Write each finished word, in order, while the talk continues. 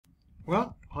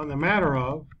Well, on the matter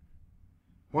of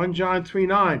 1 John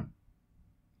 3:9,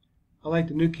 I like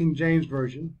the New King James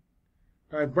Version.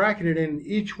 I bracketed in,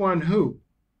 each one who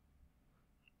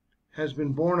has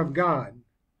been born of God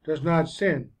does not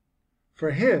sin,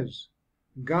 for his,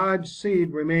 God's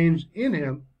seed remains in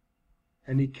him,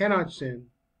 and he cannot sin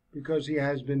because he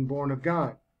has been born of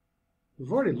God.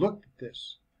 We've already looked at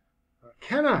this.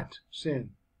 Cannot sin.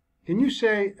 Can you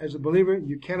say as a believer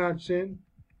you cannot sin?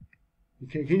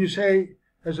 Can you say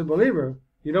as a believer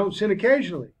you don't sin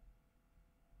occasionally?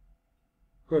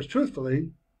 Of course, truthfully,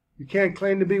 you can't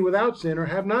claim to be without sin or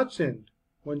have not sinned.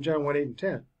 1 John 1:8 and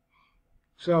 10.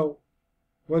 So,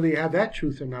 whether you have that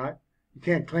truth or not, you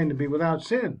can't claim to be without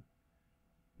sin.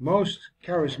 Most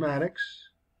charismatics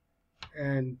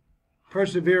and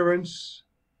perseverance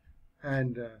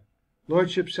and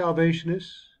Lordship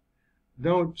salvationists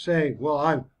don't say,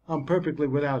 well, I'm perfectly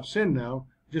without sin now,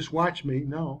 just watch me.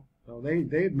 No,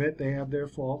 they admit they have their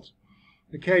faults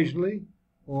occasionally,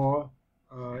 or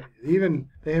even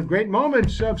they have great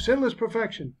moments of sinless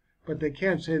perfection, but they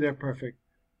can't say they're perfect.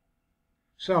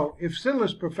 So, if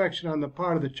sinless perfection on the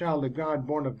part of the child of God,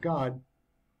 born of God,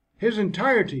 his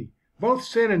entirety, both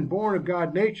sin and born of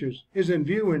God natures, is in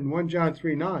view in 1 John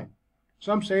 3:9.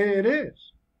 Some say it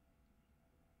is.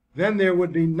 Then there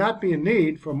would not be a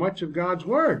need for much of God's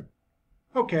Word.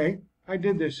 Okay, I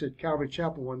did this at Calvary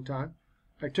Chapel one time.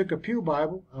 I took a pew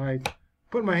Bible, and I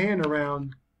put my hand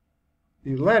around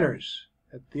the letters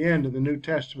at the end of the New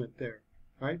Testament there,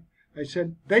 right? I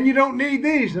said, then you don't need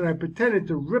these, and I pretended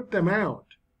to rip them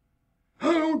out.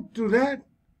 Oh, don't do that.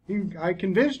 I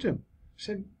convinced him. I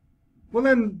said, well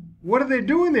then, what are they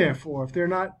doing there for if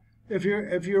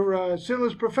you're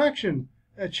sinless perfection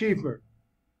achiever?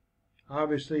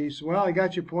 Obviously, he said, well, I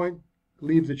got your point.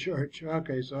 Leave the church.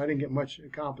 Okay, so I didn't get much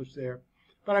accomplished there,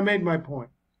 but I made my point.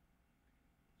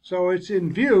 So it's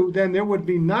in view, then there would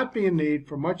not be a need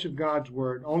for much of God's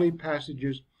Word, only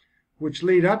passages which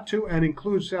lead up to and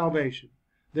include salvation.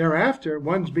 Thereafter,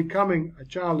 one's becoming a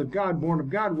child of God, born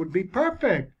of God, would be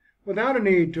perfect, without a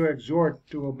need to exhort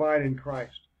to abide in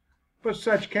Christ. But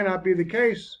such cannot be the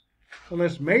case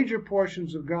unless major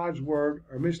portions of God's Word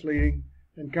are misleading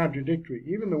and contradictory.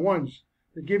 Even the ones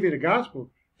that give you the gospel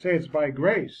say it's by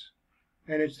grace,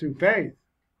 and it's through faith,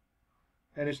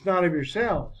 and it's not of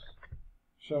yourselves.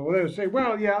 So they'll say,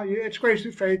 well, yeah, it's grace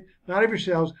through faith, not of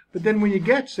yourselves, but then when you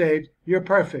get saved, you're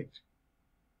perfect.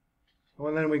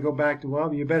 Well, then we go back to,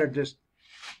 well, you better just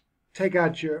take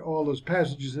out all those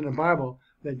passages in the Bible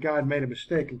that God made a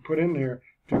mistake and put in there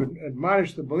to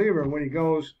admonish the believer when he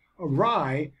goes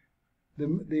awry,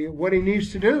 what he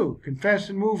needs to do, confess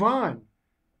and move on,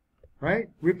 right?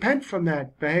 Repent from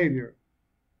that behavior,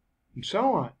 and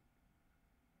so on.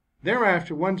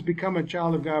 Thereafter, one's become a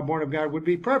child of God, born of God, would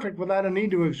be perfect without a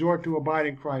need to exhort to abide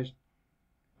in Christ.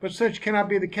 But such cannot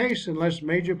be the case unless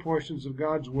major portions of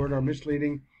God's Word are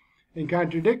misleading and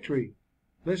contradictory.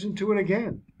 Listen to it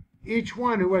again. Each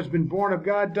one who has been born of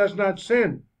God does not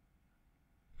sin,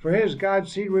 for his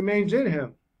God's seed remains in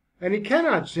him, and he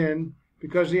cannot sin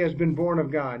because he has been born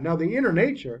of God. Now, the inner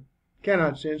nature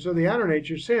cannot sin, so the outer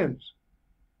nature sins.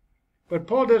 But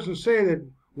Paul doesn't say that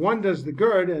one does the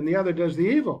good and the other does the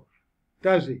evil,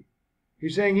 does he?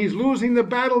 He's saying he's losing the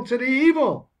battle to the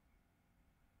evil.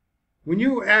 When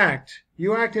you act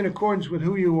in accordance with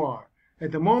who you are.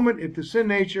 At the moment, if the sin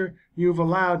nature you've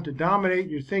allowed to dominate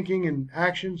your thinking and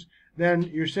actions, then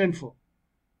you're sinful.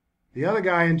 The other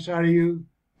guy inside of you,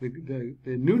 the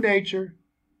new nature,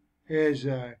 is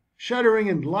shuddering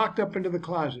and locked up into the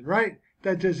closet, right?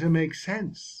 That doesn't make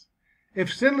sense.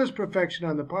 If sinless perfection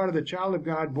on the part of the child of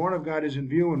God, born of God, is in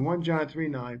view in 1 John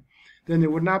 3:9, then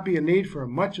there would not be a need for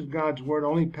much of God's Word,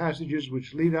 only passages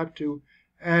which lead up to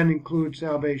and include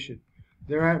salvation.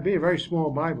 There would be a very small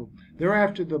Bible.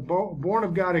 Thereafter, the born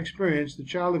of God experience, the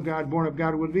child of God, born of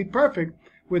God, would be perfect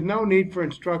with no need for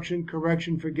instruction,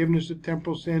 correction, forgiveness of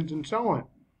temporal sins, and so on.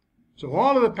 So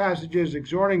all of the passages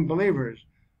exhorting believers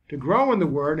to grow in the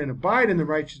Word and abide in the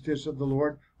righteousness of the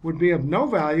Lord would be of no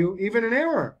value, even in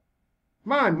error.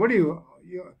 Come on, what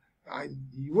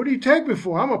do you take me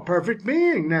for? I'm a perfect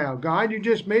being now. God, you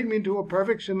just made me into a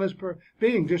perfect, sinless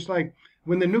being, just like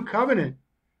when the new covenant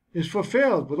is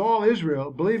fulfilled with all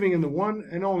Israel, believing in the one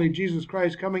and only Jesus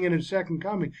Christ coming in his second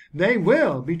coming. They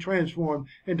will be transformed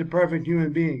into perfect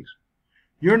human beings.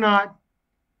 You're not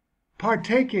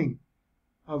partaking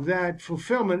of that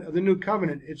fulfillment of the new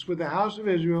covenant. It's with the house of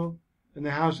Israel and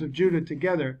the house of Judah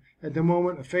together at the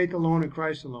moment of faith alone in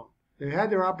Christ alone. They've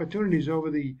had their opportunities over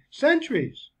the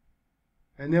centuries,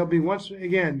 and they'll be once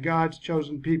again God's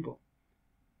chosen people.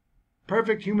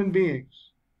 Perfect human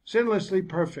beings, sinlessly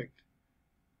perfect.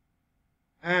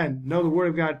 and know the Word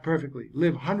of God perfectly,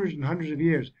 live hundreds and hundreds of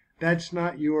years. That's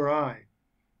not you or I.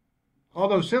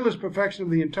 Although sinless perfection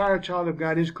of the entire child of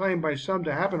God is claimed by some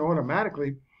to happen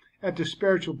automatically at the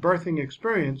spiritual birthing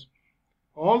experience,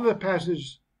 all of the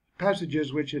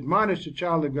passages which admonish the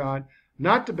child of God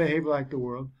not to behave like the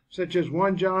world, such as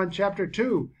 1 John chapter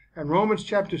 2 and Romans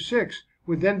chapter 6,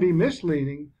 would then be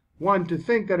misleading one to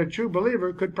think that a true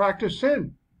believer could practice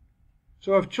sin.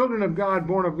 So if children of God,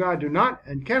 born of God, do not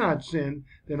and cannot sin,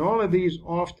 then all of these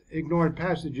oft ignored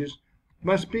passages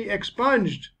must be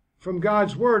expunged from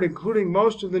God's Word, including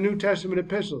most of the New Testament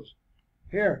epistles.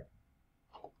 Here,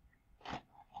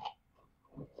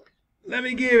 let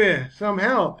me give you some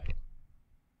help.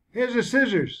 Here's the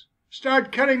scissors.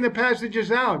 Start cutting the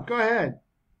passages out. Go ahead.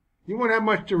 You won't have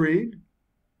much to read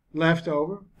left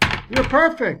over. You're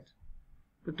perfect.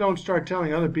 But don't start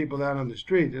telling other people that on the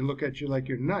street and look at you like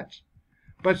you're nuts.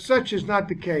 But such is not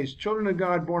the case. Children of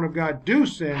God, born of God, do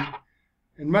sin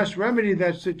and must remedy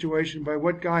that situation by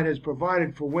what God has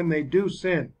provided for when they do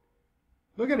sin.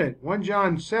 Look at it, 1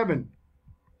 John 7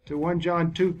 to 1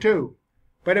 John 2:2.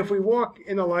 But if we walk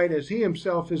in the light as he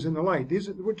himself is in the light.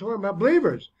 We're talking about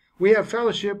believers. We have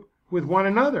fellowship with one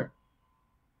another.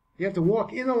 You have to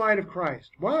walk in the light of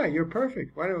Christ. Why? You're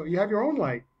perfect. Why don't you have your own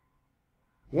light?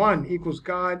 One equals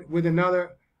God with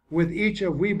another, with each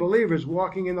of we believers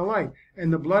walking in the light.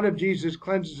 And the blood of Jesus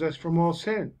cleanses us from all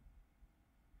sin.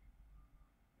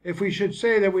 If we should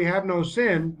say that we have no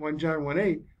sin, 1 John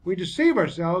 1:8, we deceive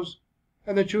ourselves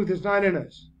and the truth is not in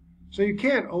us. So you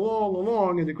can't all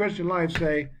along in the Christian life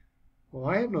say, well,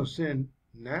 I have no sin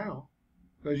now,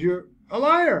 because you're a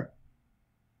liar.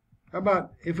 How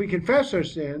about if we confess our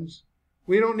sins,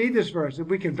 we don't need this verse. If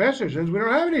we confess our sins, we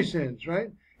don't have any sins,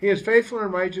 right? He is faithful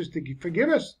and righteous to forgive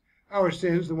us our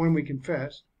sins, the one we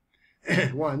confess,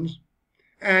 ones,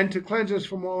 and to cleanse us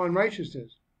from all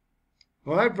unrighteousness.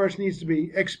 Well, that verse needs to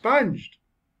be expunged.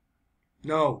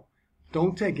 No,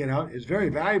 don't take it out. It's very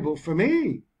valuable for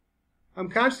me. I'm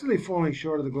constantly falling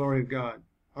short of the glory of God.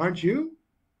 Aren't you?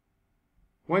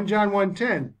 1 John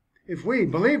 1:10. If we,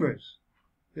 believers,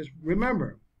 just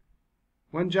remember,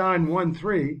 1 John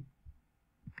 1:3,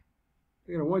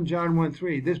 1 John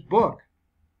 1:3, this book,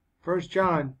 1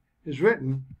 John, is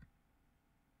written,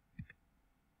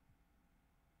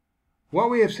 what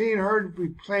we have seen, heard,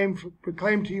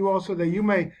 proclaim to you also, that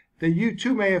you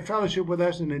too may have fellowship with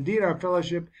us, and indeed our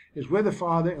fellowship is with the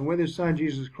Father and with his Son,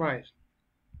 Jesus Christ.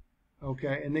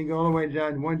 Okay, and then go all the way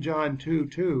down to 1 John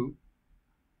 2:2.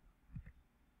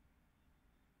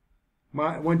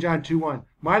 1 John 2:1.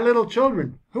 My little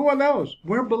children, who are those?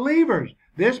 We're believers.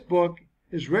 This book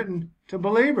is written to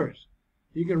believers.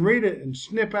 You can read it and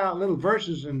snip out little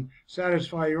verses and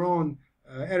satisfy your own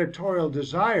editorial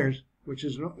desires, which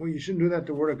is, well, you shouldn't do that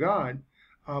to the Word of God.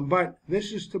 But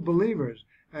this is to believers,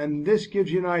 and this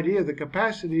gives you an idea of the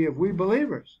capacity of we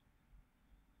believers.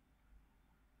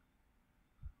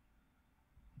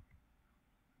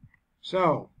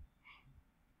 So,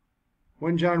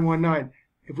 1 John 1:9.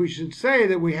 If we should say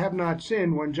that we have not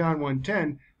sinned, 1 John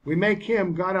 1:10, we make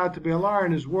him, God, out to be a liar,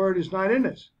 and his word is not in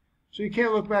us. So you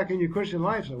can't look back in your Christian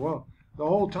life and say, well, the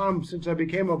whole time since I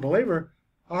became a believer,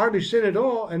 I hardly sinned at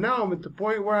all, and now I'm at the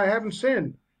point where I haven't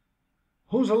sinned.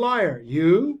 Who's a liar?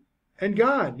 You and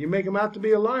God. You make him out to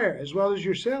be a liar, as well as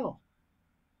yourself.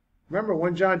 Remember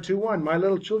 1 John 2:1, my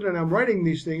little children, I'm writing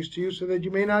these things to you so that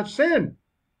you may not sin.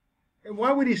 And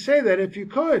why would he say that if you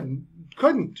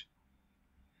couldn't?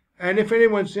 And if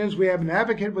anyone sins, we have an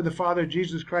advocate with the Father,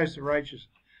 Jesus Christ the righteous.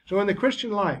 So in the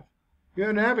Christian life, you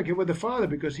have an advocate with the Father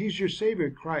because he's your Savior,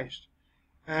 Christ.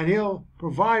 And he'll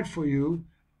provide for you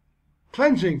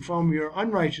cleansing from your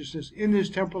unrighteousness in this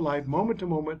temporal life, moment to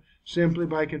moment, simply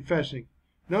by confessing.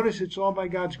 Notice it's all by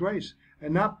God's grace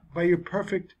and not by your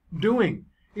perfect doing,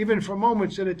 even for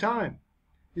moments at a time.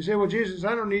 You say, well, Jesus,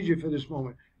 I don't need you for this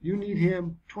moment. You need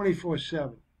him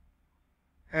 24/7.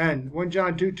 And 1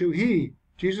 John 2:2, he,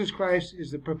 Jesus Christ, is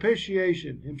the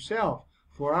propitiation himself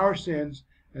for our sins,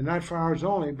 and not for ours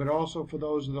only, but also for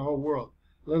those of the whole world.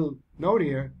 Little note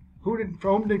here, for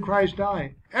whom did Christ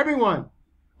die? Everyone.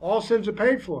 All sins are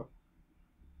paid for.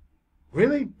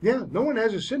 Really? Yeah, no one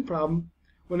has a sin problem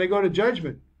when they go to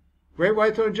judgment. Great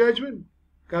white throne judgment,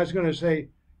 God's going to say,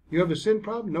 you have a sin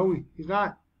problem? No, he's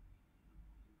not.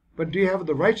 But do you have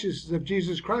the righteousness of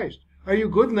Jesus Christ? Are you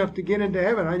good enough to get into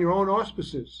heaven on your own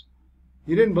auspices?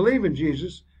 You didn't believe in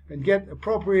Jesus and get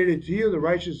appropriated to you the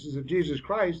righteousness of Jesus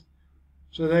Christ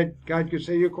so that God could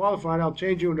say, you're qualified, I'll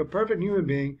change you into a perfect human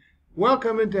being.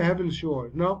 Welcome into heaven's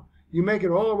shores. No, you make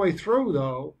it all the way through,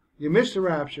 though. You miss the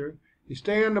rapture. You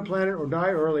stay on the planet or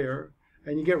die earlier,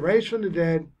 and you get raised from the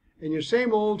dead in your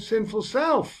same old sinful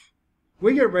self.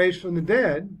 We get raised from the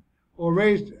dead, or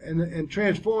raised and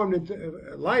transformed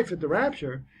into life at the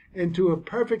rapture into a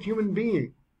perfect human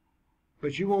being.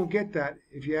 But you won't get that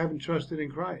if you haven't trusted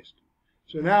in Christ.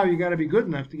 So now you got to be good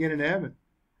enough to get into heaven.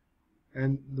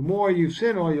 And the more you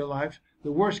sin all your life,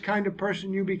 the worse kind of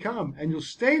person you become. And you'll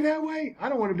stay that way? I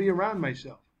don't want to be around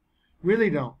myself. Really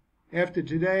don't. After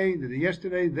today,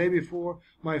 yesterday, the day before,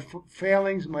 my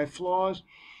failings, my flaws,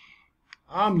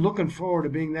 I'm looking forward to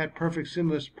being that perfect,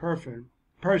 sinless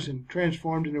person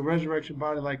transformed into a resurrection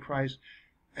body like Christ,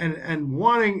 and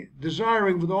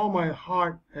desiring with all my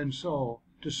heart and soul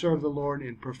to serve the Lord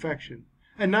in perfection,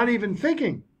 and not even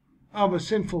thinking of a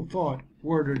sinful thought,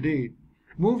 word, or deed.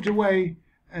 Moved away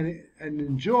and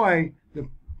enjoy the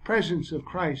presence of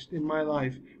Christ in my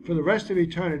life for the rest of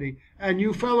eternity, and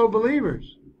you fellow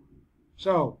believers.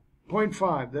 So, point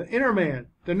 5, the inner man,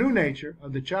 the new nature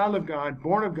of the child of God,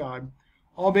 born of God,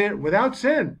 albeit without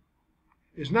sin,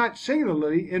 is not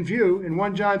singularly in view in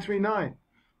 1 John 3:9.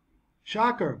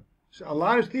 Shocker. A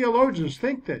lot of theologians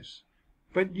think this,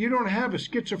 but you don't have a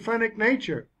schizophrenic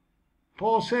nature.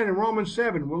 Paul said in Romans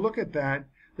 7, we'll look at that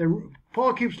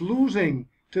Paul keeps losing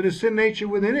to the sin nature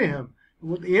within him.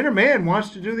 The inner man wants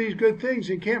to do these good things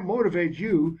and can't motivate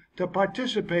you to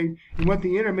participate in what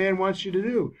the inner man wants you to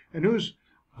do. And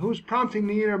who's prompting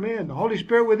the inner man? The Holy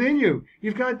Spirit within you.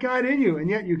 You've got God in you, and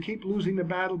yet you keep losing the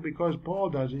battle because Paul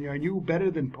doesn't. Are you better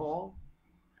than Paul?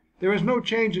 There is no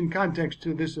change in context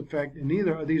to this effect in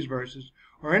either of these verses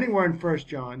or anywhere in 1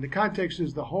 John. The context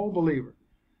is the whole believer,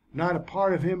 not a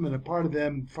part of him and a part of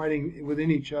them fighting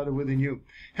within each other, within you.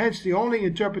 Hence, the only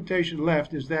interpretation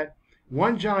left is that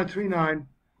 1 John 3:9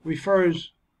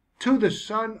 refers to the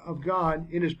Son of God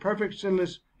in his perfect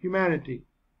sinless humanity.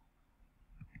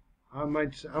 I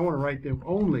want to write there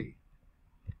only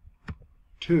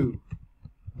to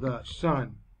the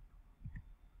Son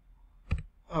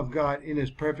of God in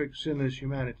his perfect sinless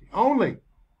humanity. Only,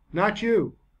 not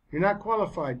you. You're not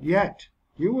qualified yet.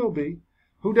 You will be.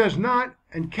 Who does not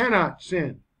and cannot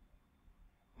sin.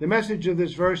 The message of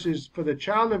this verse is for the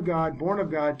child of God, born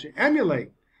of God, to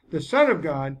emulate the Son of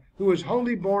God, who is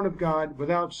wholly born of God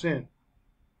without sin.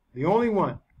 The only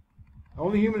one. The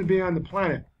only human being on the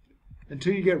planet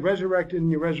until you get resurrected in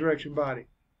your resurrection body.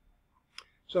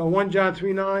 So 1 John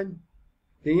 3:9,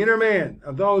 the inner man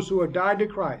of those who have died to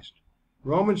Christ.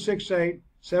 Romans 6:8,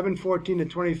 7:14 to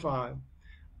 25.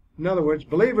 In other words,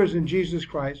 believers in Jesus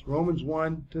Christ, Romans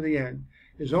 1 to the end,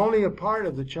 is only a part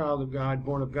of the child of God,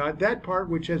 born of God, that part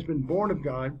which has been born of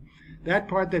God, that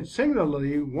part that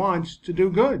singularly wants to do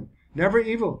good, never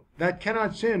evil, that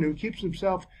cannot sin, who keeps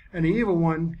himself, and the evil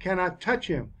one cannot touch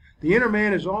him. The inner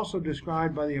man is also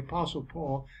described by the Apostle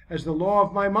Paul as the law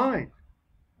of my mind.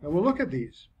 And we'll look at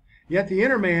these. Yet the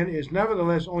inner man is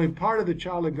nevertheless only part of the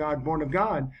child of God, born of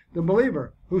God, the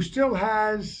believer, who still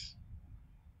has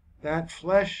that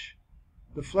flesh,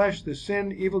 the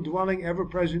sin, evil dwelling ever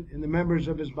present in the members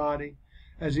of his body,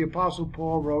 as the Apostle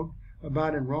Paul wrote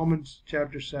about in Romans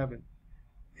chapter 7.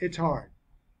 It's hard.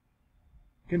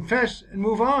 Confess and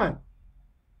move on,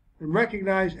 and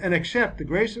recognize and accept the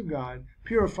grace of God,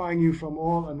 purifying you from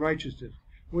all unrighteousness.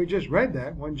 We just read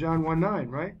that, 1 John 1:9,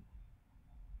 right?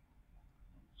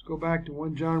 Let's go back to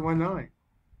 1 John 1:9.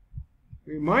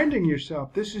 Reminding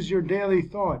yourself, this is your daily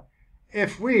thought.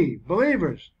 If we,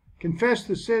 believers, confess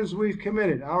the sins we've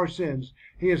committed, our sins,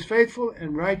 he is faithful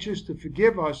and righteous to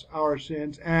forgive us our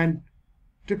sins and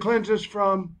to cleanse us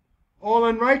from all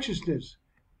unrighteousness.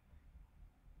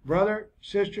 Brother,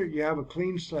 sister, you have a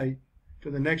clean slate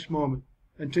for the next moment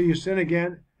until you sin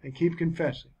again and keep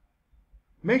confessing.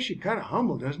 Makes you kind of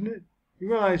humble, doesn't it?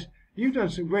 You realize you've done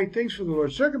some great things for the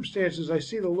Lord. Circumstances, I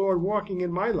see the Lord working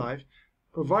in my life,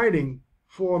 providing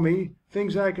for me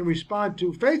things that I can respond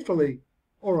to faithfully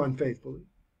or unfaithfully.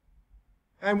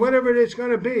 And whatever it's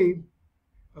going to be,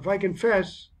 if I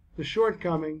confess the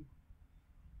shortcoming,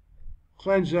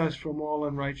 cleanse us from all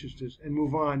unrighteousness and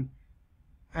move on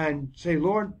and say,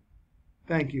 Lord,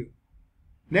 thank you.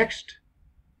 Next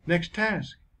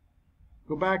task.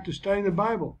 Go back to studying the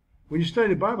Bible. When you study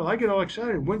the Bible, I get all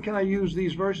excited. When can I use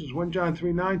these verses? 1 John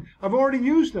 3:9. I've already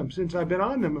used them since I've been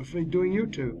on them if I'm doing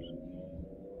YouTubes.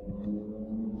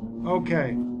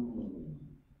 Okay.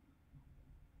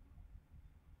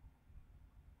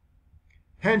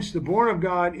 Hence, the born of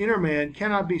God inner man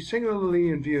cannot be singularly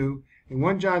in view in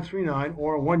 1 John 3:9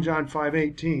 or 1 John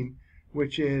 5:18,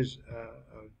 which is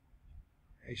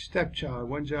a stepchild.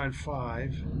 1 John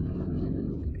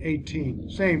 5:18.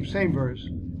 Same verse,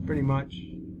 pretty much.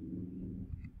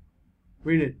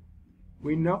 Read it.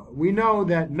 We know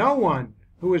that no one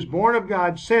who is born of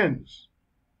God sins.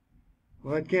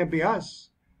 Well, that can't be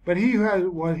us. But he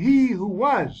who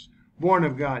was born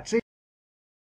of God. See,